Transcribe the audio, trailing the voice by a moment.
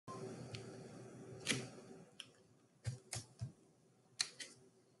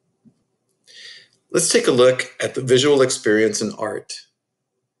Let's take a look at the visual experience in art.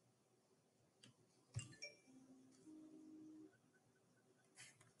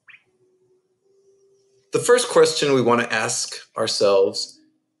 The first question we want to ask ourselves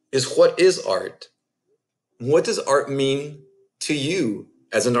is, what is art? What does art mean to you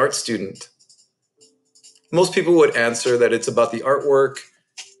as an art student? Most people would answer that it's about the artwork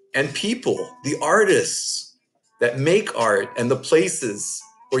and people, the artists that make art and the places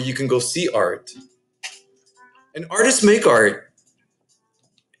where you can go see art. And artists make art.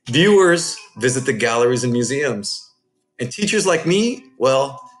 Viewers visit the galleries and museums. And teachers like me,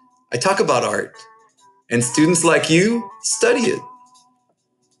 well, I talk about art. And students like you study it.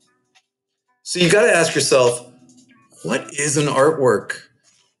 So you got to ask yourself, what is an artwork?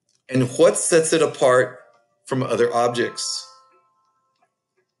 And what sets it apart from other objects?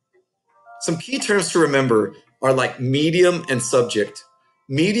 Some key terms to remember are like medium and subject.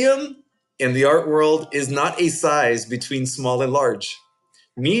 Medium in the art world is not a size between small and large.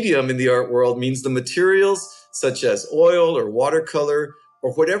 Medium in the art world means the materials such as oil or watercolor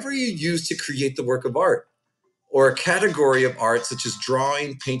or whatever you use to create the work of art, or a category of art such as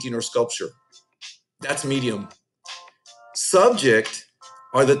drawing, painting, or sculpture. That's medium. Subject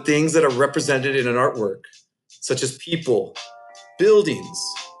are the things that are represented in an artwork, such as people,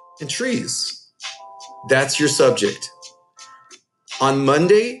 buildings, and trees. That's your subject. On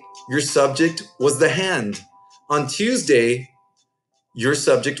Monday, your subject was the hand. On Tuesday, your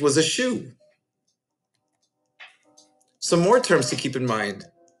subject was a shoe. Some more terms to keep in mind.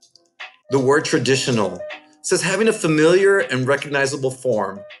 The word traditional says having a familiar and recognizable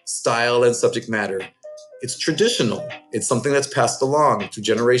form, style, and subject matter. It's traditional. It's something that's passed along through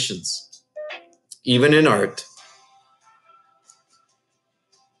generations, even in art.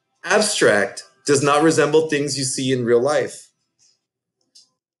 Abstract does not resemble things you see in real life.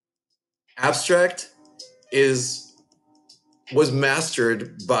 Abstract was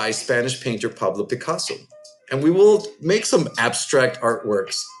mastered by Spanish painter Pablo Picasso. And we will make some abstract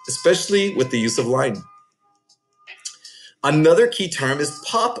artworks, especially with the use of line. Another key term is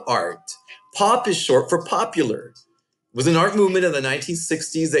pop art. Pop is short for popular. It was an art movement in the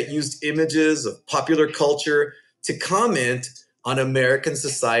 1960s that used images of popular culture to comment on American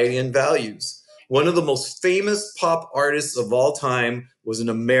society and values. One of the most famous pop artists of all time was an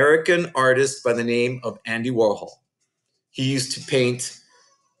American artist by the name of Andy Warhol. He used to paint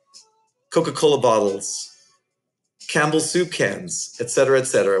Coca-Cola bottles, Campbell's soup cans, etc.,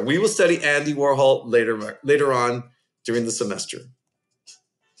 etc. We will study Andy Warhol later on during the semester.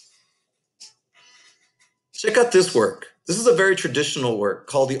 Check out this work. This is a very traditional work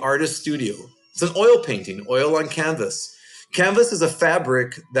called the Artist Studio. It's an oil painting, oil on canvas. Canvas is a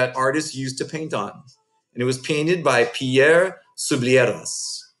fabric that artists use to paint on, and it was painted by Pierre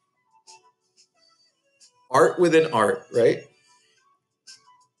Sublieras. Art within art, right?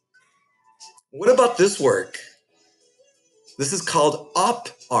 What about this work? This is called op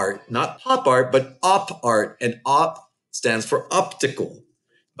art, not pop art, but op art, and op stands for optical,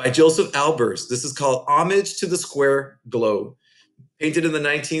 by Joseph Albers. This is called Homage to the Square Globe. Painted in the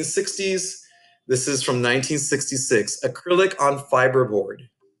 1960s. This is from 1966, acrylic on fiberboard.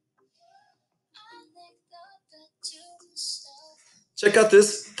 Check out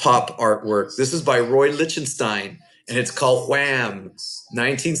this pop artwork. This is by Roy Lichtenstein, and it's called Wham!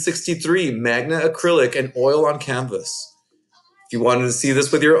 1963, Magna acrylic and oil on canvas. If you wanted to see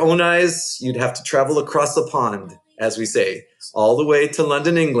this with your own eyes, you'd have to travel across the pond, as we say, all the way to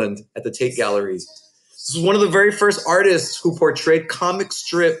London, England, at the Tate Gallery. This is one of the very first artists who portrayed comic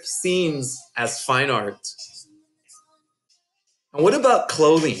strip scenes as fine art. And what about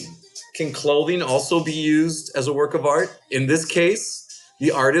clothing? Can clothing also be used as a work of art? In this case,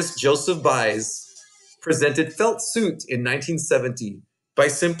 the artist Joseph Baez presented felt suit in 1970 by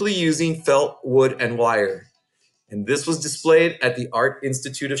simply using felt, wood, and wire. And this was displayed at the Art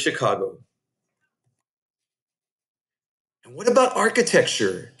Institute of Chicago. And what about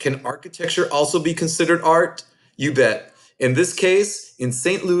architecture? Can architecture also be considered art? You bet. In this case, in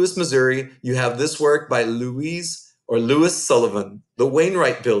St. Louis, Missouri, you have this work by Louis Sullivan, the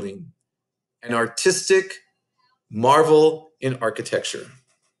Wainwright Building, an artistic marvel in architecture.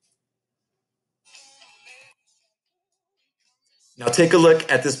 Now take a look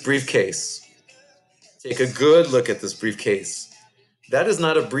at this briefcase. Take a good look at this briefcase. That is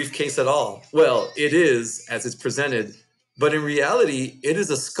not a briefcase at all. Well, it is as it's presented, but in reality, it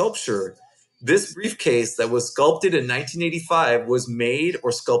is a sculpture. This briefcase that was sculpted in 1985 was made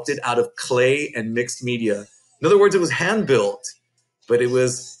or sculpted out of clay and mixed media. In other words, it was hand-built, but it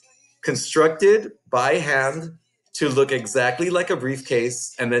was constructed by hand to look exactly like a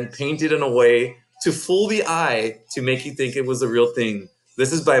briefcase and then painted in a way to fool the eye to make you think it was a real thing.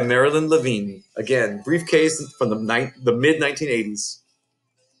 This is by Marilyn Levine. Again, briefcase from the mid 1980s.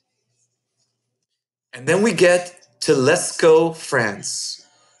 And then we get to Lascaux, France.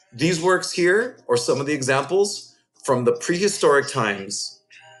 These works here, or some of the examples, from the prehistoric times.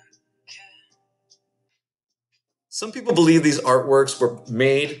 Some people believe these artworks were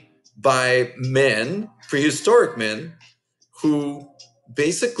made by men, prehistoric men, who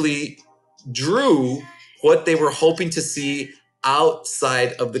basically drew what they were hoping to see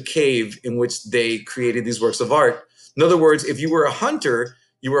outside of the cave in which they created these works of art. In other words, if you were a hunter,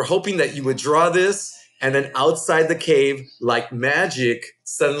 you were hoping that you would draw this, and then outside the cave, like magic,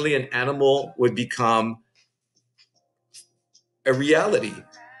 suddenly an animal would become a reality,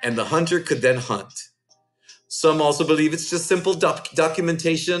 and the hunter could then hunt. Some also believe it's just simple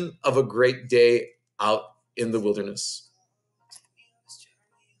documentation of a great day out in the wilderness.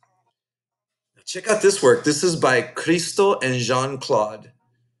 Now check out this work. This is by Christo and Jean-Claude.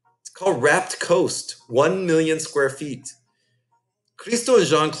 It's called Wrapped Coast, 1 million square feet. Christo and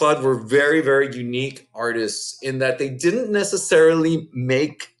Jean-Claude were very, very unique artists in that they didn't necessarily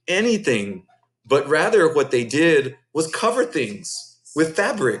make anything, but rather what they did was cover things with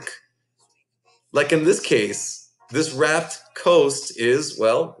fabric. Like in this case, this wrapped coast is,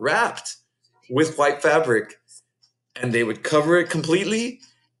 well, wrapped with white fabric. And they would cover it completely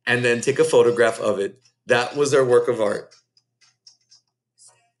and then take a photograph of it. That was their work of art.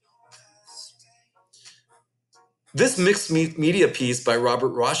 This mixed media piece by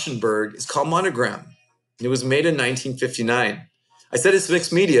Robert Rauschenberg is called Monogram. It was made in 1959. I said it's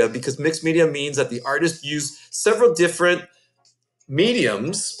mixed media because mixed media means that the artist used several different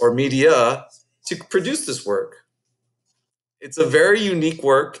mediums or media to produce this work. It's a very unique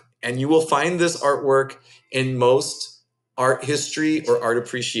work, and you will find this artwork in most art history or art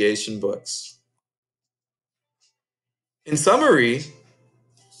appreciation books. In summary,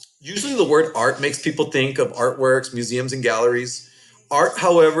 usually the word art makes people think of artworks, museums, and galleries. Art,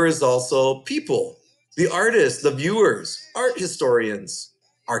 however, is also people. The artists, the viewers, art historians,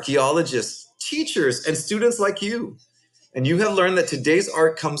 archaeologists, teachers, and students like you. And you have learned that today's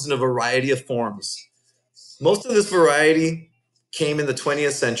art comes in a variety of forms. Most of this variety came in the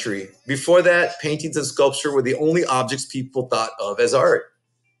 20th century. Before that, paintings and sculpture were the only objects people thought of as art.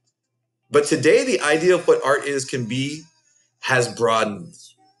 But today, the idea of what art is has broadened.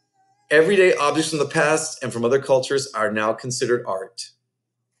 Everyday objects from the past and from other cultures are now considered art.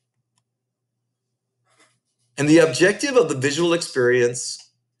 And the objective of the visual experience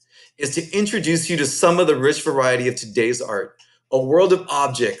is to introduce you to some of the rich variety of today's art, a world of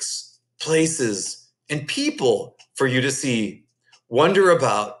objects, places, and people for you to see, wonder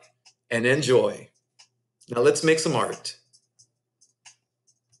about, and enjoy. Now let's make some art.